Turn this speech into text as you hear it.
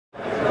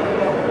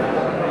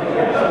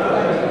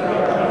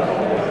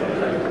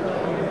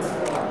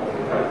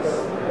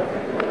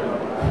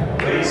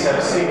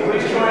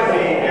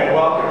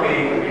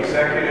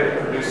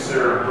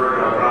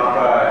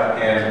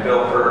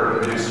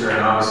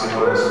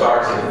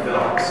stars in the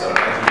film, so thank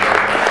you very much.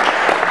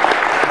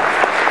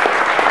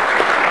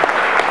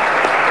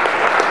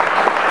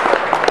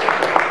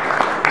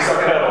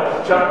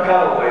 Chuck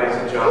Peddle, ladies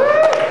and gentlemen.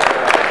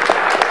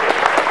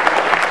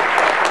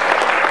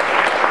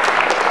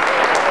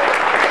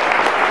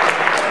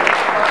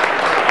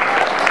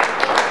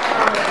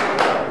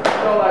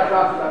 All I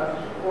talked about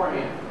this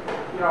beforehand,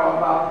 you know,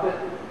 about that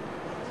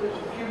there's a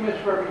few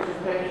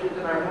misrepresentations,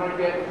 and I want to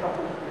get a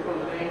couple of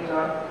people's names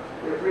up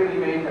that really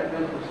made that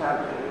business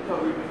happen in a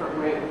totally different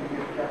way than we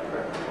did Jeff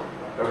Peddle.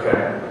 Okay.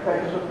 Okay,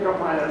 so if you don't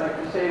mind, I'd like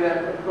to say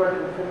that, but go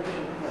ahead and finish it.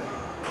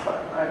 But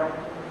I don't.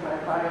 Can I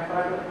have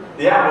 5 minutes?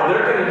 Yeah, well,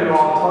 they're going to do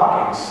all the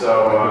talking, so.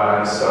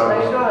 I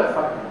still have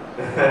 5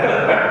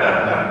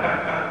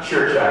 minutes.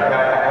 Sure, Chuck.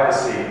 Have a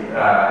seat.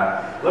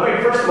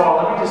 First of all,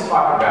 let me just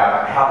talk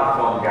about how the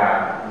film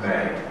got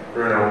made.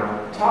 Bruno,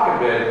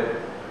 talk a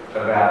bit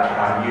about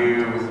how you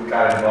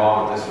got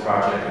involved with this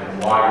project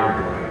and why you're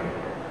doing it.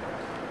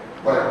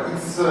 Well,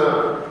 it's a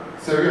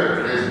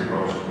really crazy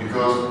project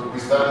because we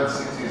started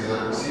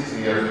 6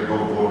 years ago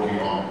working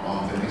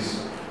on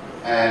tennis,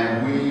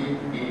 and we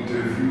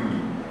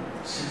interviewed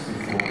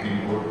 64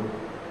 people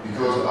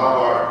because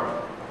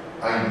our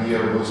idea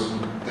was to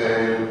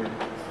tell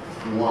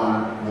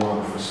one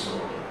wonderful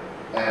story.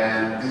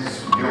 And this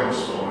is your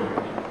story.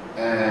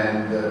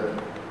 And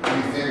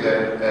we think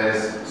that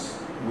as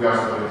we are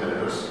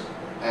storytellers,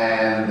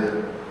 and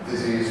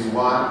this is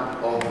one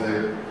of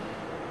the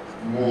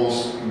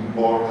most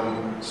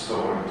important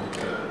stories to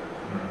tell.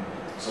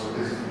 So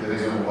this is the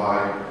reason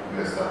why we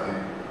are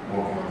starting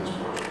working on this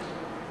project.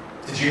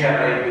 Did you have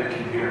a good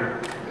computer?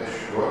 Yeah,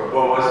 sure.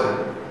 What was it?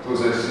 It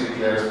was a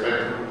Sinclair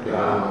Spectrum. It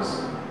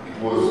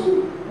was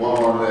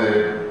one of the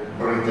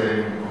Britain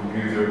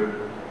computer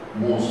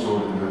most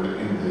sold in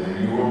the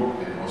Europe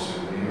and also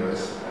in the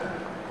US. And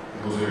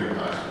it was a really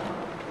nice one.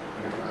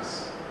 Really nice.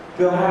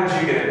 Bill, how did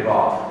you get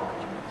involved?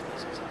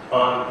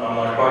 I'm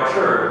not quite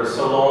sure. It was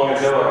so long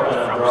ago, I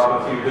kind of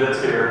dropped a few bits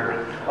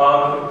here.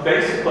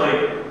 Basically,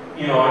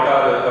 you know, I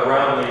got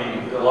around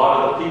a lot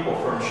of the people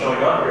from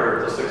showing up here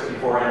at the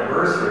 64th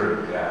anniversary,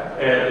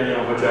 and you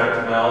know, with Jack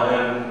Jamel,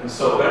 and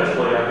so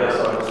eventually, I guess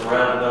I was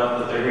around enough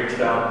that they reached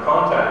out and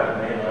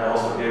contacted me, and I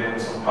also gave them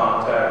some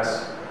contacts,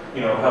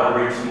 you know, how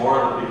to reach more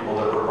of the people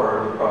that were part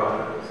of the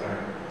project.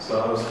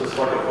 So it was just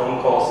like a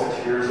phone call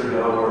 6 years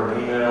ago, or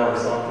an email or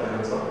something.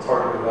 It's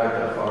hard to go back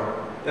that far.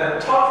 Now,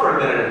 talk for a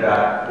minute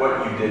about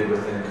what you did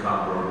within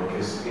Commodore,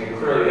 because you know,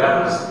 clearly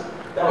that was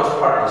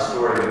part of the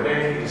story, but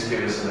maybe you can just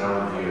give us an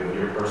overview of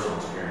your personal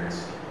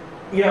experience.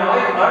 Yeah, I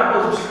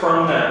was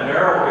from that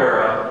narrow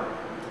era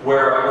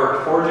where I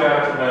worked for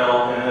Jack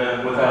Jamel and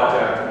then without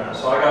Jack Jamel.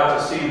 So I got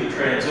to see the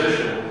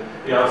transition.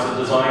 You know, as a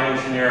design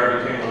engineer, I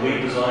became the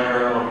lead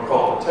designer on what we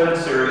call the 10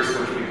 series,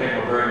 which became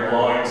a very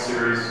maligned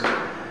series.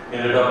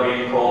 Ended up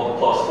being called the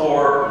Plus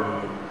 4.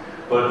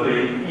 But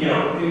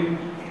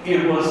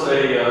it was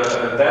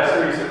that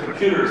series of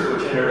computers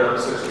which ended up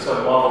 6 or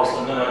 7 models,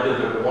 and then I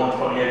did the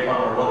 128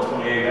 or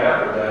 128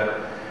 after that,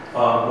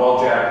 while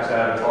Jack was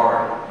at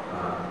Atari.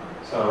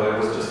 So it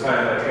was just kind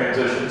of that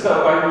transition.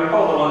 So we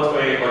called the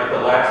 128 like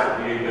the last of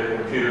the 8-bit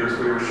computers.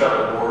 We were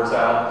shutting the boards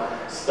out,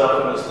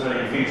 stuffing as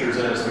many features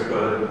in as we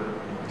could,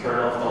 and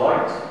turn off the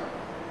lights.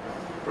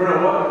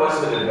 Bruno, what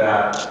was it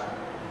about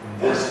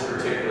this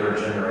particular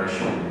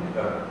generation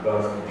of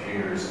both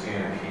computers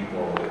and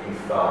people that you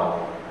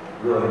felt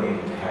really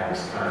needed to have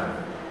this kind of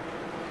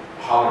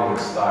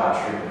Hollywood-style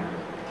treatment?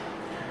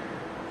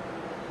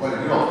 Well,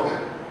 you know,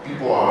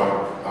 people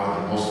are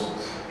the most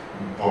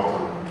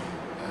important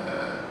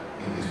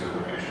in this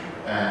generation,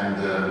 and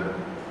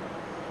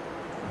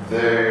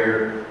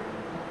their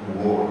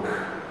work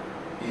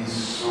is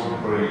so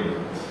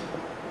brilliant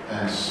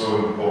and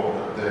so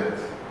important that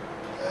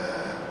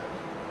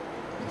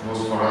it was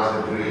for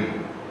us a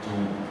dream to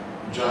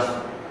just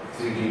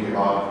thinking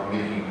about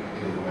making a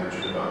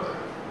documentary about that.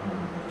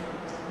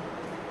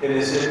 And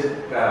is it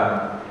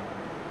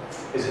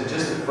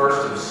just the first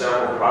of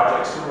several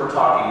projects? We were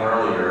talking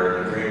earlier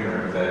in the green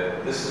room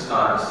that this is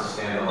not just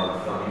a standalone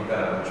film. You've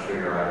got a much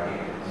bigger idea.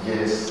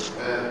 Yes,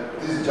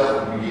 this is just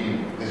the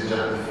beginning. This is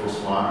just the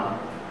first one,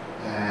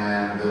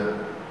 and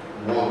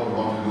what we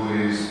want to do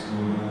is to do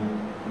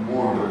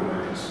more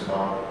documentaries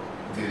about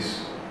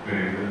this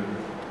period,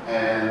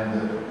 and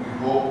we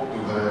hope to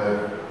have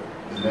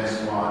the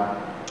next one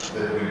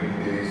that will be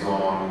based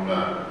on a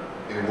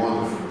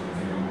wonderful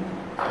review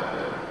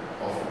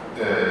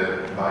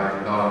by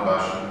Nolan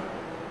Bashan,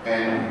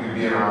 and it will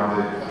be around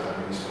the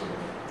Atari history.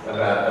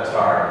 About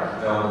Atari,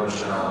 Nolan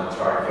Bashan and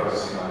Atari,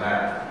 focusing on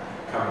that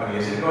company.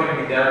 Is it going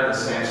to be done in the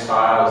same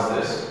style as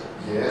this?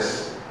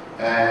 Yes,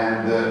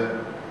 and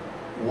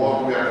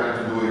what we are trying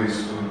to do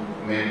is to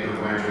make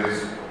documentaries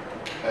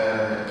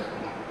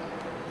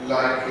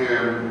like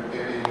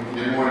in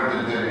a more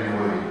entertaining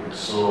way.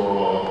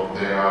 So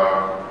they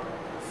are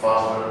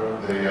faster,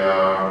 they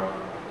are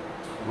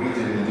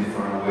written in a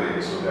different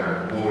way, so they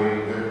are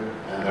boring,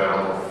 and there are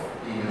a lot of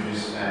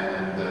images,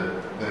 and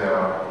there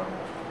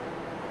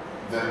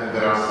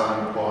are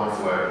some points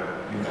where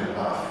you can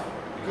laugh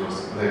because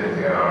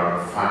they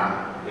are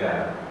fun.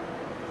 Yeah.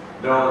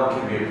 Nolan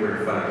can be a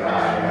pretty funny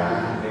guy.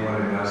 Yeah.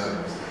 Anyone who knows him.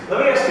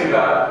 Let me ask you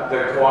about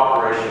the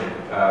cooperation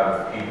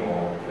of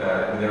people.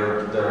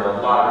 There are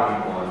a lot of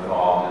people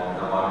involved and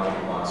a lot of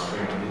people on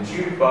screen. Did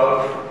you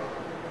both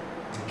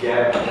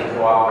get the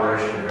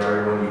cooperation of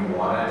everyone you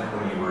wanted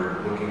when you were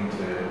looking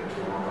to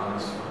work on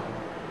this film?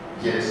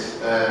 Yes,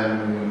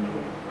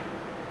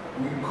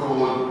 we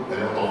called a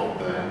lot of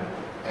them,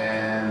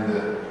 and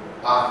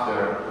after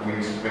we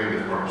explained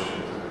the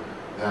project,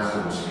 the answer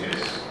was yes,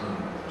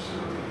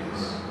 absolutely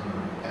yes.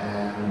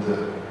 And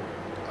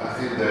I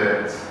think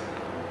that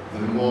the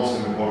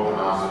most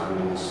important answer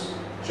was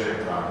Jack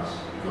Travis,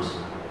 because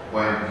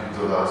when he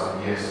told us,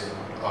 yes,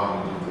 I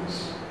will do this,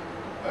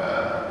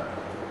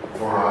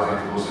 for us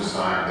it was a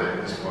sign that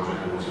this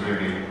project was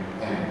really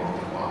an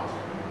important one.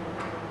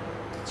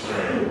 That's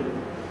great.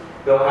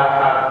 Bill,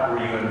 how were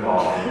you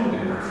involved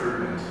in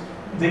recruitment?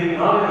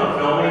 Not in the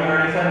filming or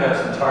anything,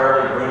 that's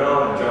entirely Bruno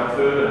and Junk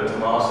Food and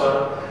Tommaso.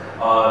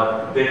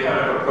 They kind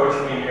of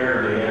approached me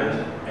near the end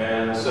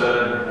and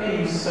said,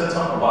 hey, you said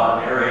something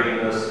about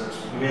narrating this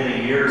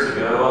many years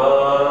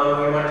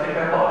ago, we might take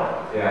that on.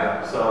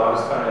 Yeah. So I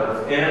was kind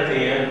of in at the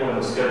end when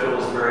the schedule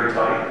was very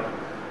tight.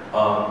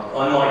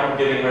 Unlike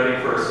getting ready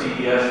for a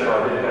CES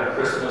show, I did have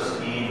Christmas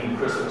Eve and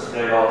Christmas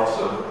Day off,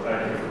 so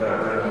thank you for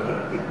that,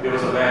 Bruno. It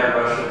was a mad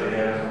rush at the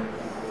end.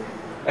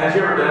 Have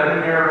you ever done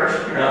any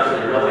narration?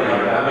 Nothing really.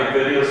 I make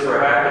videos for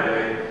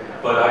Hackaday,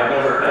 but I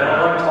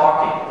like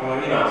talking,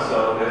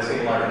 so it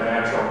seemed like a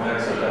natural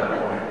mix at that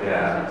point.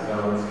 Yeah,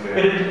 so that's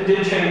good. It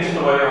did change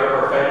the way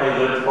our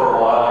family lived for a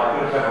while. I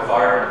couldn't have a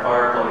fire in the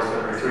fireplace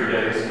every 3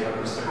 days,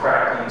 just the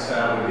crackling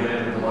sound would get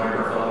into the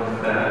microphone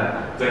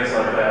and things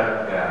like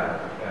that. Yeah.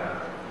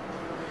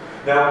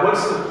 Now,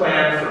 what's the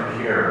plan from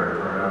here,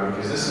 Bruno?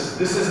 Because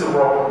this is the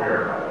world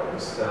premiere, by the way.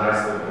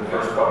 Tonight's the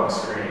first public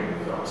screening of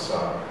the film, so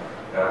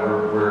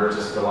we're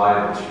just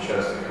delighted that you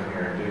chose to come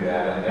here and do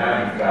that. And now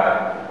you've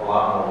got a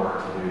lot more work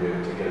to do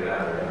to get it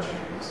out there, don't you?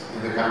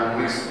 In the coming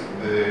weeks,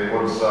 the new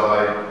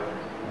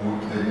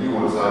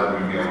website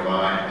will be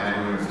online, and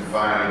we will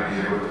finally be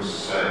able to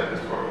sell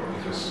this program,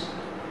 because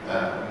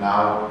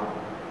now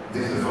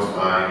this is the first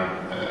time,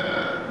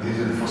 this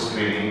is the first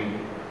screening,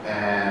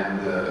 and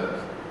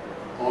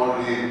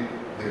only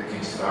the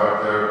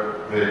Kickstarter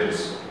pages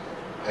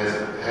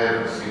have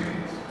received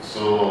it.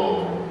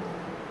 So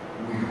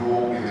we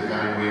hope in the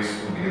coming weeks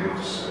to be able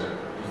to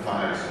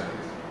finally sell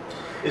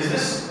it. Is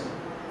this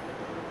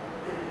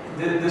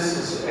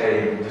is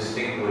a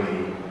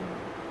distinctly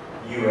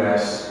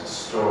U.S.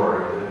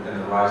 story, and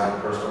the rise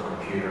of personal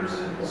computers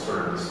is sort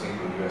of a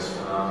distinctly U.S.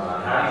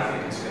 phenomenon. How do you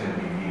think it's going to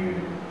be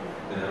viewed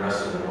in the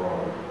rest of the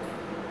world?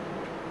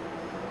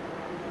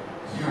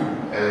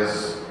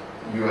 As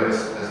U.S.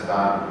 has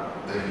done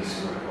the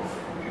history of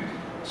computing.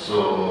 So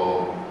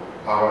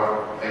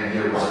our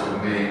idea was to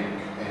make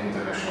an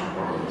international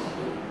product,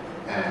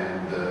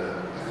 and I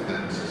think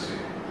that we succeed.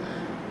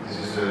 This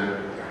is a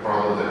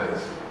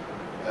product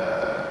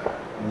that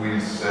will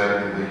sell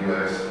in the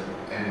U.S.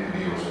 and will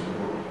be also in the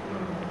world.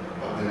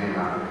 But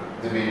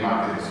the main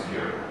market is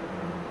here,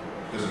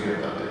 because we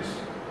have done this.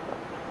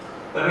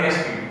 Let me ask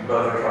you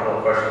both a couple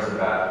of questions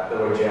about the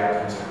way Jack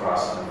comes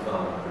across in the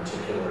film in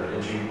particular.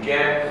 Did you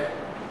get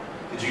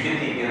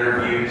the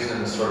interviews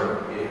and sort of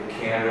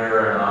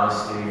candor and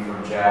honesty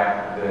from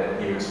Jack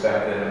that you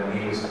expected? And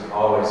he was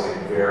always a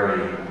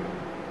very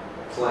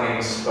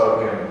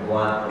plain-spoken,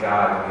 blunt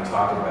guy when he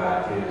talked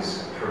about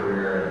his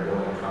career and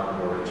building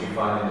Commodore. Did you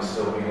find him to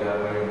still be that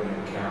way when you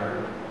encountered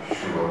him?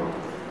 Sure.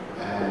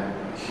 And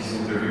his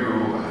interview,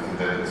 I think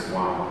that is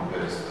one of the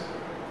best.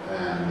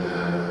 And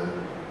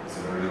it's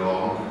very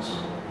long, so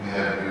we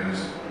have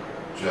used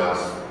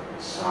just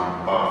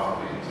some part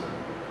of it,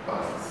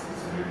 but it's a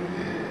really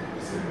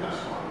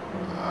nice one.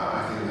 I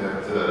think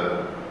that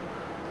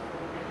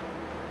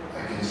I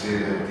can say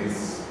that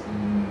it's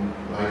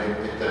like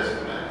a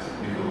testament,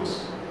 because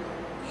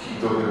he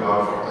talked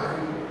about for I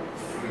think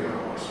 3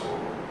 hours or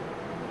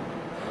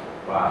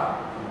Wow.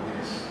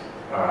 yes.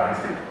 All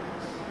right.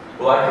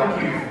 Well, I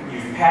think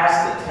you've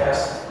passed the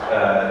test,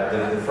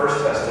 the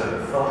first test of the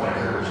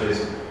filmmaker, which is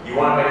you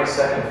want to make a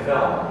second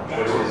film,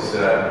 which is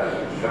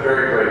a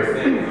very great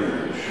thing.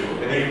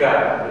 And you've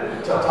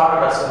got, talk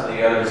about some of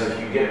the others if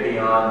you get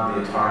beyond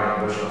the Atari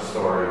and Bushel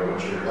story,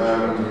 which you're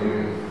going to do.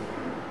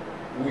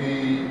 We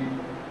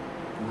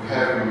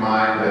have in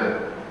mind that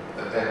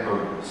the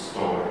Apple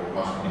story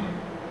must be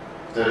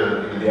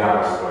the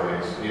Apple story.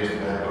 Yes,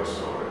 the Apple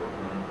story.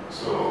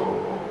 So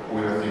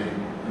we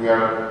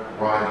are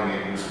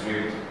writing a new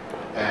script,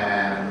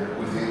 and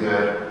we think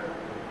that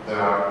there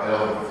are a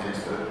lot of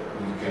things that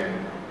we can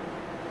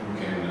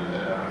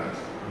narrate.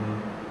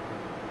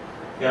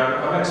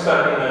 Yeah, I'm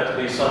expecting that to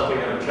be something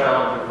of a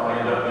challenge if I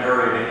end up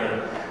narrating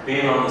and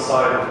being on the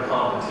side of the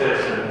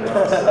competition.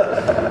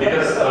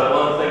 Because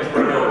one of the things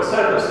Bruno had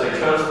said was they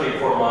chose me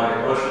for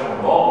my emotional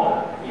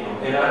involvement.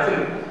 And I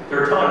think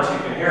there are times you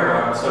can hear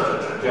I'm such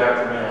a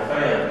Jack Tramiel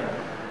fan.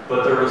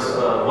 But there was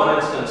one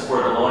instance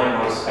where the line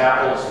was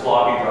Apple's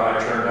floppy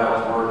drive turned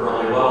out to work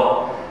really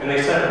well, and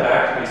they sent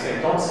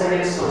say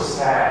it's so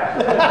sad.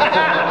 It's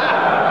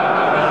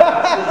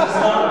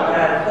not a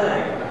bad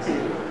thing.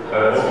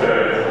 That's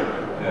good.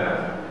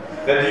 Yeah.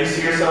 Then do you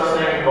see yourself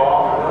staying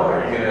involved, or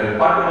are you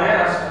gonna? I've been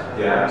asked.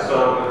 Yeah.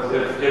 So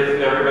if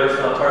everybody's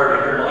not tired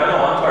of hearing, I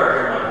know I'm tired of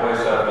hearing my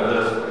voice after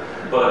this,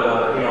 but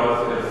you know,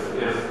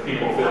 if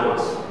people feel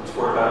it's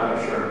worth having,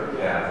 sure.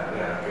 Yeah.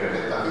 Yeah. Good.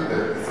 I think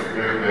that it's a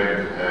great way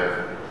to have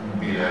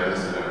Bil Herd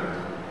as an editor,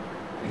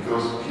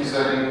 because he's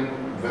adding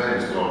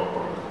values to our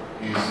product.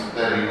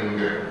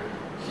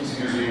 He's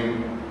using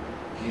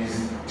his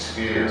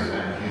experience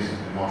and his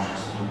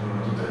emotions to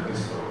tell this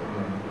story.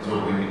 So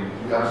we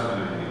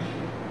absolutely need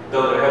him.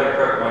 Though they had to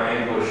correct my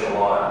English a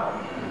lot,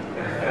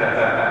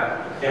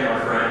 and my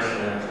French,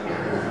 and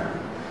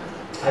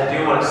I do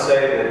want to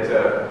say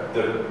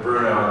that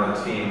Bruno and the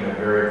team have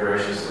very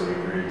graciously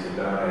agreed to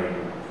donate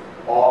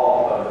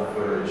all of the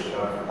footage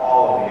of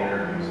all of the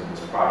interviews in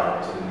this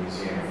project to the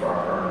museum for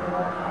our permanent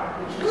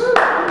archive, which is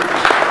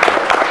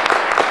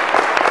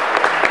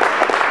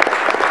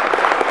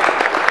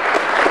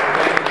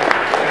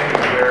thank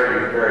you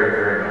very, very,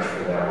 very much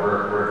for that.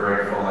 We're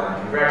grateful,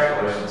 and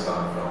congratulations on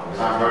the film.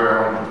 I'm very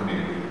honored to be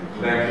with you.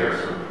 Thank you.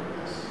 So,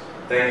 yes.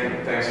 Thank you.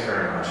 Thanks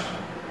very much.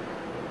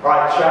 All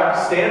right, Chuck,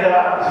 stand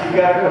up. You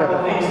got a couple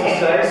of things to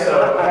say, so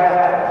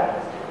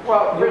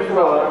Well, first of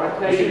all, I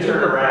would you say. should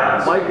turn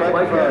around.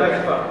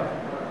 Microphone.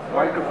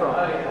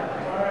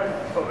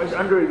 Oh, it's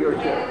under your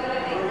chair.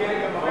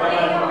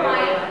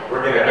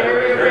 We're gonna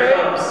here it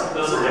comes.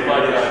 This is the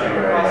mic issue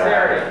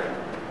right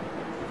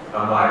a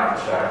mic,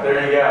 Chuck. There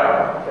you go.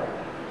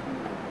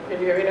 Can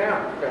you hear me now?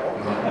 Bill?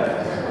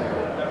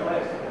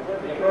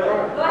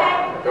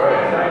 Go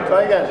ahead.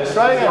 Try again. Just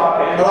Try again. talk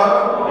in.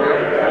 Hello? There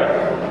you go.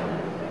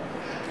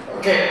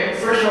 Okay,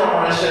 first of all, I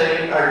want to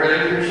say I really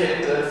appreciate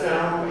the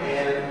film,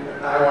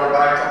 and I want to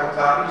buy a couple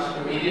copies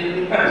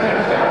immediately.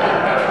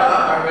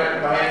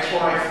 My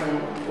ex-wife, who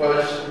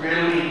was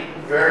really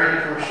very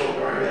crucial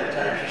during that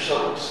time, she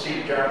sold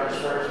Steve Jobs'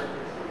 first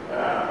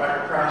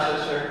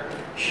microprocessor.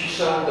 She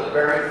sold the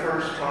very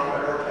first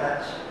Commodore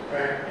pets,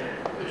 right, in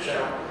the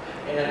show.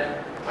 And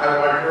I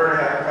wanted her to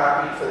have a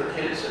copy for the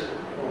kids that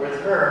were with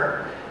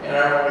her, and I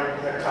wanted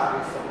a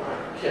copy for my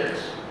kids,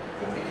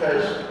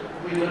 because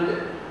we lived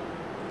it.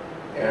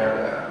 And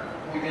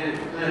we didn't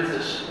live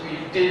this, we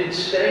didn't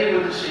stay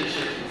with the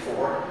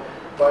C64,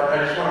 but I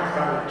just want to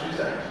comment two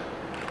things.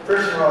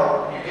 First of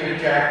all, you're giving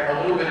Jack a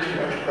little bit too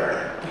much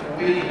credit.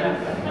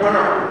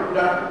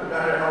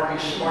 Not be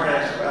smart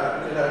ass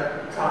about it, because I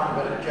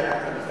complimented Jack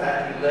on the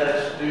fact he let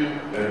us do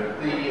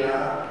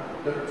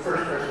the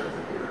first person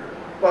computer.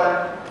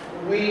 But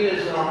we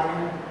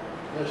designed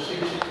the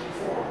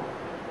C64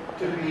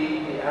 to be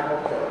the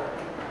Apple killer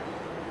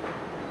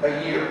a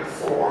year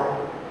before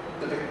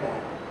the big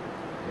point.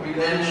 We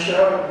then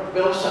showed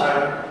Bill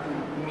Simon, who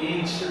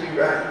needs to be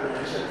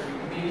recognized, and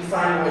we need to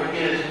find a way to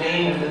get his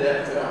name into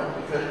that film,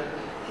 because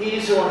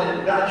he's the one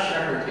that, not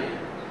Shepherd,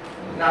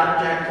 not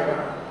Jack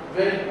Turrell.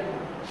 Big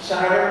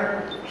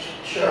Simon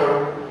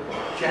showed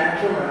Jack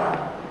Turrell,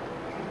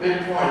 big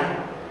 20,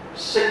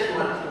 6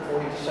 months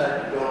before he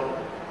decided to build it,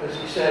 because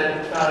he said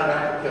it's not an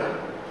Apple killer.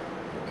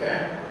 Okay?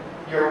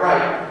 You're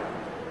right.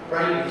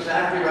 Right,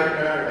 exactly right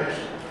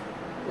generation.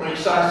 When he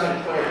saw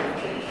Sinclair,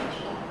 he changed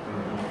his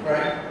mind.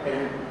 Right?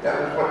 And that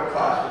was what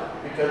caused it.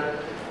 Because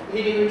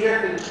he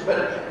rejected, but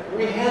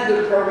we had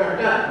the program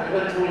done. We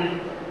literally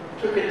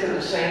took it to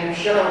the same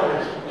show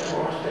as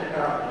Morse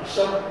Technology.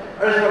 So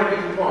I just want to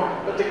give the point.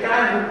 But the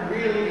guy who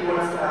really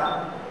left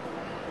out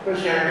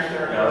was James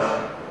Stern.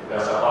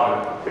 Yes, I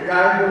love The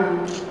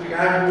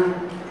guy who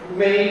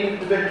made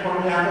the big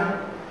 20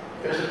 happen,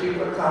 because the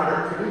people at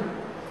Commodore couldn't.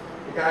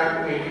 The guy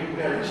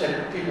who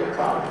sent people at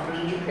Commodore,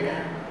 he was in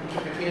Japan. He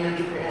took a team in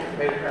Japan and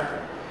made it happen.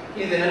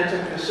 He then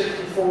took the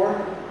 64,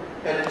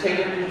 had to take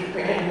it to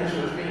Japan because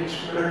it was being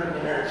screwed up in the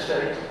United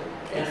States,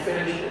 and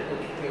finished it in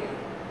Japan.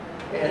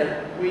 And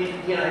he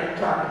and I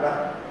talked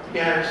about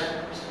guys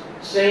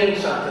saying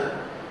something,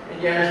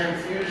 and guys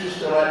refuses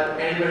to let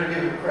anybody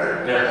give him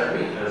credit. Yeah.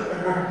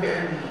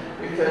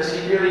 Because he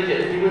really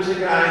did. He was the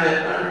guy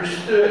that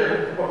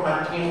understood what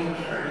my team was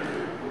trying to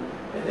do,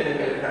 and then he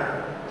made it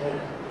happen. And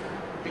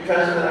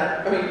because of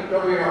that, I mean,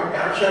 don't get me wrong,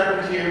 Al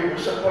Sharpton here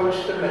was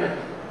supposed to make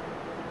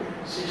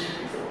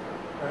C64.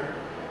 Right?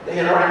 They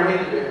had already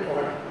made the big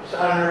point.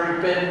 Sound had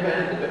already been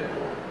the big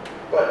point.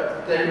 But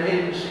they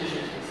made the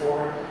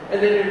C64,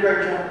 and they did a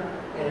great job.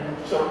 And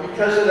so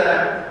because of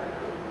that,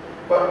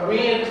 but we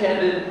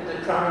intended the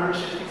Commodore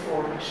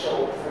 64 to be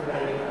sold for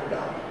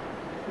 $99.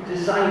 We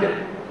designed it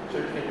so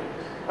you can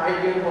I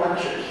give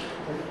lectures.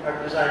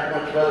 I've designed a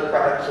bunch of other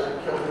products that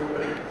will kill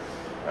everybody.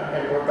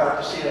 And we're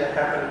about to see that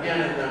happen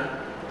again in the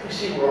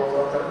PC world,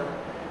 welcome.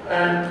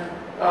 And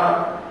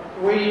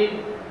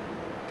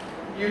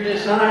you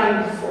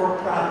designed for a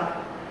product.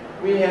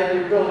 We had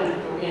the ability to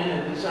go in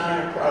and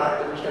design a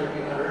product that was going to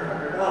be under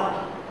 $100.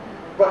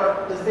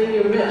 But the thing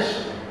you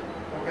missed,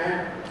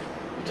 okay?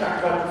 You talked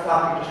about the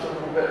floppy just a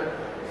little bit.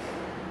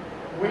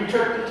 We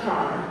took the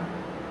time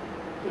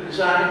to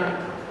design a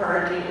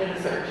proprietary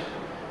interface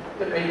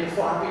that made the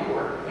floppy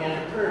work and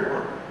the printer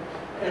work.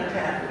 and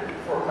patented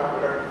before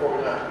Commodore, before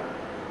we left.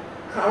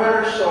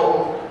 Commodore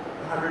sold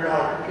a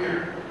 $100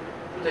 computer,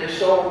 but they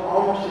sold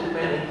almost as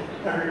many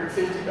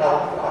 $150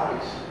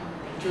 copies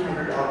and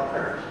 $200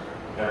 printers.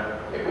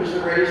 Yeah. It was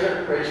the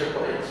razor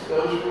blades.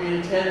 Those we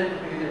intended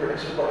to be the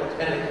razor blades,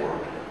 and it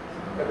worked.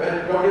 But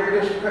don't ever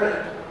give us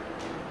credit.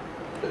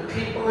 The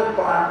people that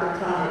bought the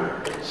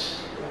Commodore,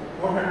 it's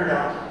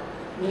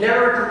 $100.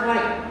 Never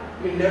complained.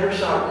 You never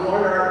saw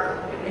one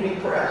article in any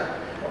press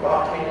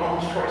about paying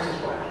almost twice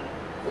as much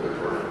for the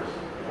peripherals.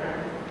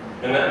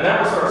 And that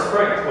was our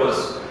strength,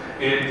 was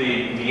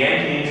the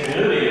Yankee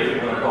ingenuity, if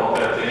you want to call it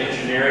that, the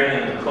engineering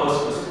and the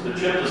closeness to the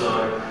chip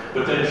design,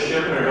 but then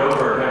shipping it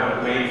over and having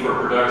it made for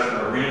production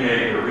or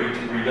remade or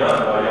redone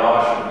by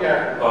Yash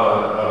and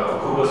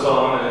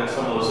Okuba-san and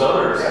some of those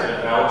others,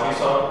 and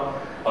Aoji-san.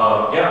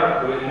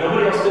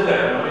 Nobody else did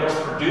that. Nobody else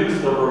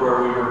produced over where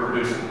we were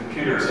producing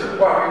computers.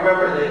 Well,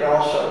 remember they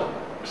also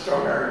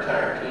thrown our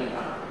entire team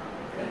out.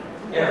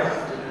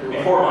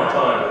 Before my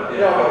time.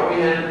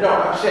 But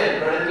I'm saying,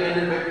 but at the end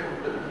of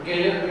the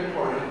beginning of the Big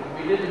 20,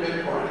 we did the Big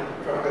 20,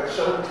 got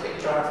so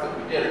ticked off that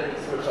we did it, he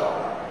threw us all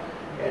out.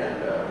 And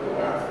we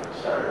went off and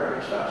started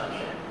running stocks and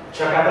shit.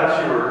 Chuck, I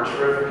thought you were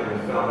terrific in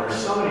the film. There's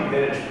so many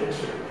vintage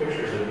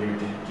pictures of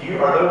you.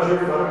 Are those your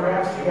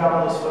photographs? Do you have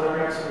all those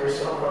photographs of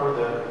yourself over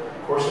the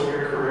course of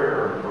your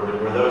career, or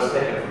were those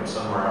taken from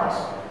somewhere else?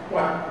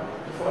 What?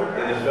 The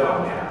photographs? In the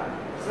film, yeah.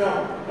 The film?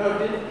 No,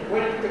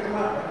 when did you pick them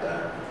up like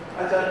that? I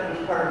thought it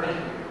was part of it.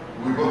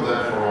 We got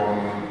that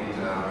from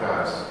Internet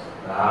Archives.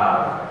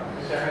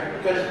 Is that right?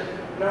 Because,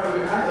 no, I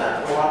thought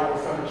a lot were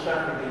from the stuff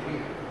we did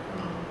here.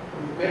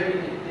 Maybe,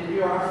 did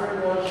you offer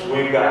those?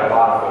 We've got a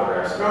lot of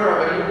photographs. No,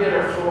 but you did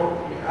a full,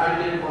 I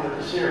did one of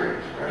the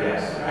series, right?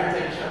 Yes. And I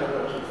think some of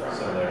those are from.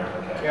 So there,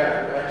 okay.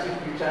 Yeah, I think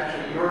it's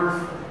actually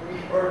your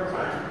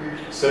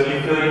contribution. So do you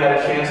feel you had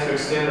a chance to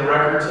extend the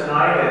record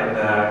tonight? And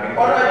I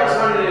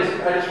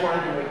just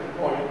wanted to make the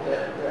point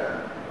that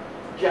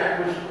Jack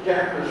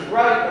was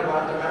right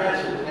about the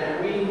masses,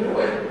 and we knew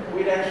it.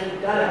 We'd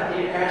actually done it.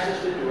 He asked us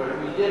to do it, and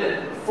we did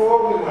it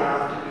before we went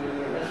off to do the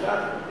MS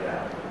DOS.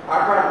 Yeah.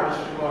 Our problem was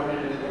we wanted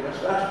to do the MS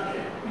DOS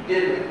machine. We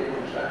did make the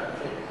MS DOS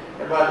machine.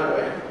 And by the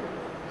way,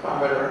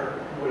 Commodore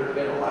would have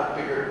been a lot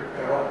bigger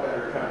and a lot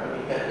better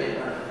company had they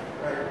done it,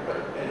 right? But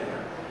anyway,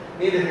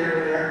 neither here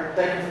nor there.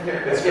 Thank you for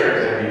getting It's great to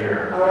have you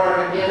here. I want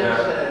to again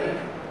say,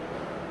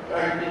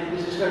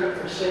 is this going to be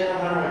for sale?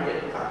 How do I get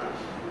copies?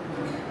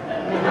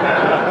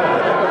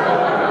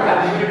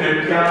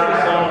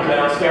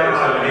 Downstairs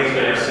on an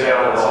evening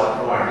sale at some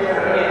point.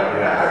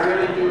 I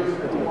really do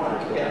want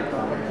to get it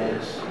from my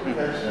kids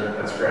because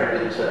that's great.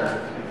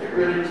 It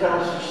really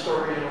tells the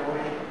story in a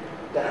way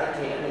that I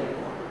can't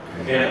anymore.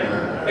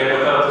 And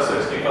without the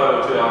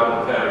 6502, I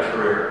wouldn't have had a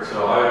career. So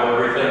I owe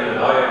everything that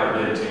I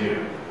ever did to you.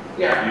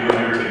 Yeah. You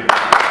and your team.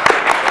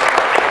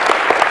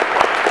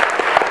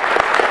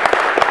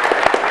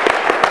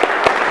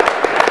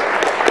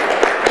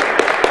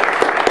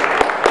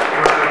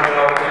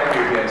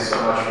 So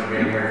much for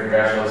being here.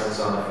 Congratulations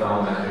on the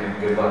film, and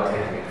good luck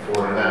taking it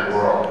forward in that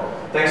world.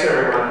 Thanks,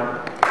 everyone.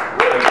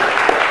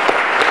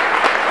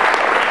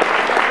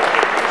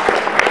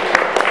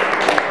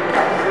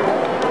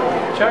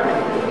 Chuck?